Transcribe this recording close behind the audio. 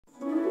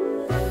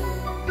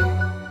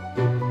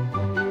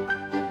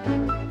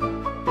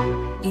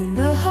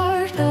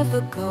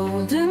the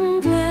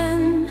golden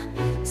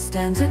glen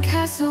stands a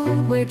castle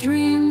where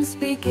dreams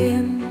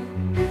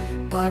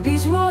begin.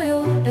 Barbie's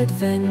royal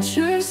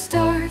adventure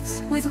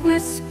starts with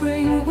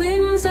whispering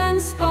winds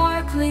and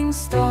sparkling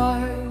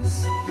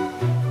stars.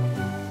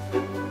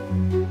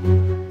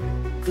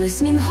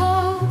 Glistening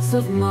halls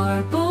of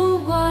marble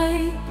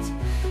white,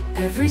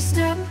 every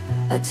step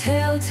a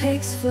tale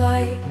takes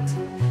flight.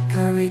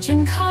 Courage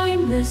and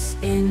kindness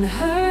in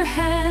her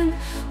hand,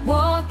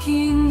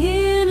 walking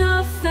in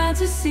a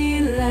fantasy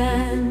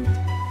land.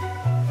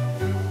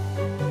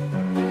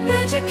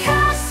 Magic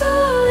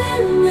castle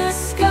in the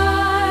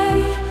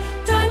sky,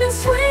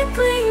 diamonds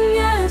twinkling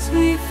as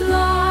we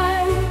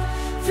fly.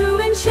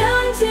 Through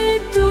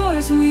enchanted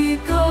doors we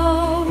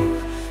go,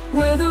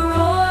 where the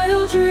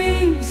royal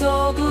dreams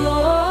all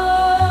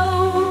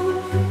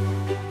glow.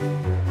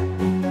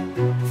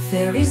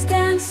 Fairies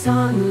dance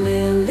on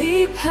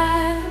lily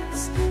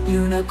pads,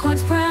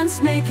 unicorns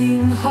prance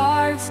making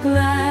hearts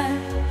glad.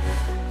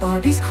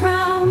 Barbie's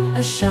crown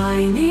a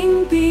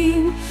shining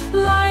beam,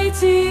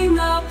 lighting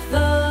up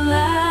the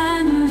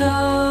land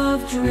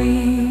of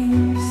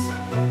dreams.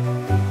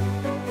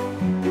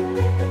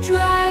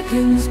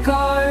 Dragons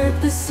guard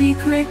the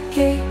secret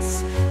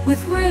gates,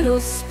 with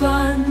riddles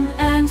spun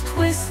and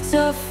twists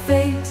of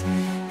fate.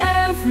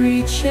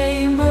 Every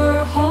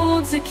chamber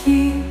holds a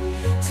key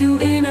to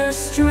inner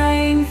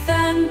strength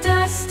and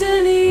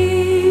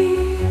destiny.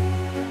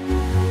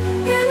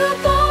 In the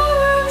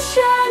ballroom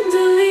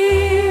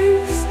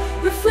chandeliers,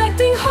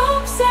 reflecting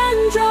hopes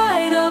and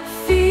dried up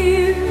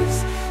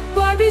fears.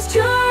 Barbie's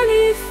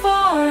journey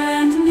far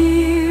and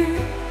near,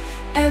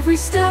 every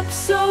step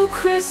so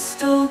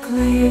crystal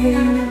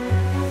clear.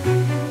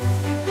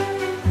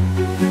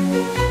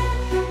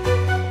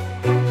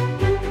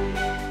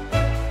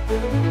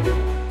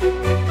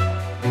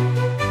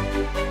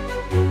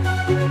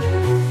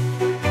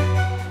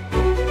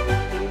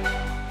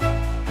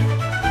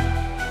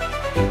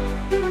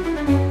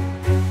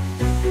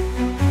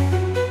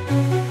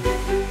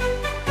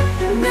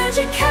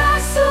 Magic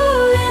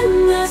castle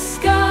in the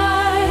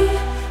sky,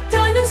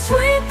 diamonds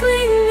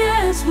twinkling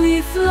as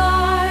we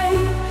fly.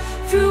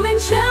 Through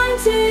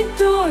enchanted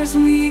doors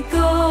we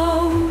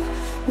go,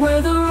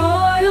 where the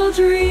royal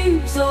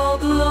dreams all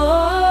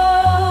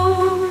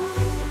glow.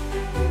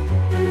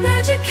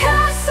 Magic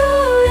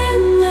castle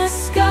in the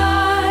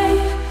sky,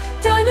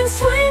 diamonds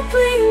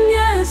twinkling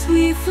as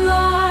we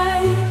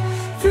fly.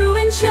 Through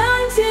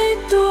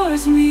enchanted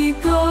doors we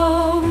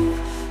go,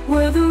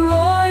 where the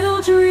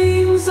royal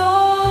dreams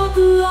all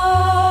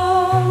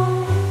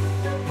glow.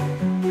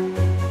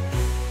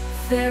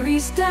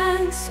 Fairies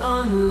dance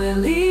on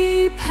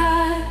lily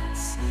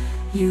pads,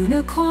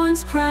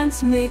 unicorns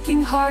prance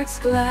making hearts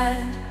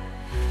glad.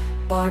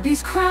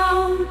 Barbie's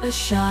crown a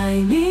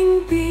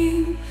shining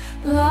beam,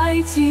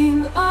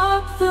 lighting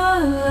up the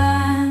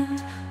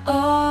land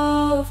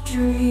of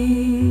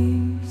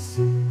dreams.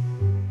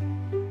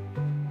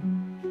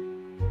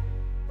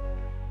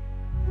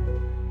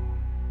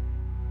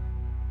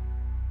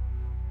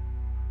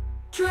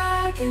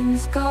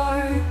 Dragons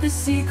guard the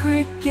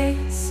secret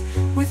gates,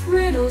 with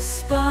riddles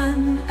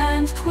spun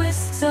and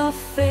twists of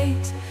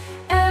fate.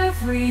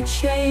 Every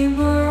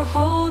chamber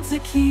holds a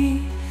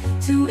key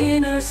to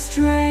inner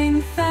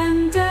strength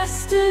and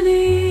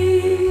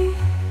destiny.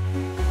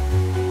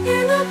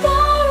 In the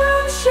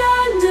ballroom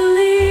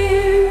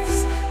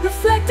chandeliers,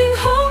 reflecting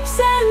hopes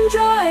and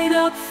dried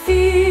up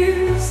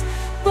fears.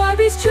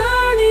 Barbie's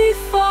journey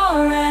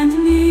far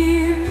and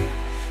near,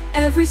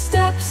 every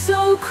step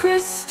so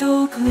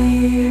crystal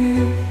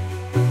clear.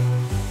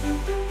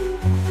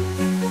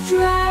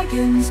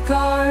 Dragons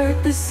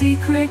guard the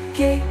secret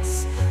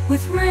gates,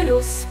 with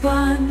riddles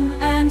spun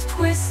and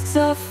twists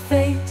of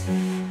fate.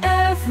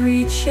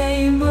 Every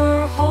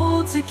chamber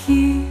holds a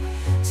key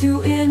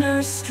to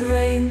inner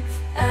strength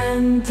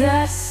and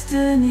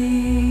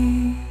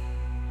destiny.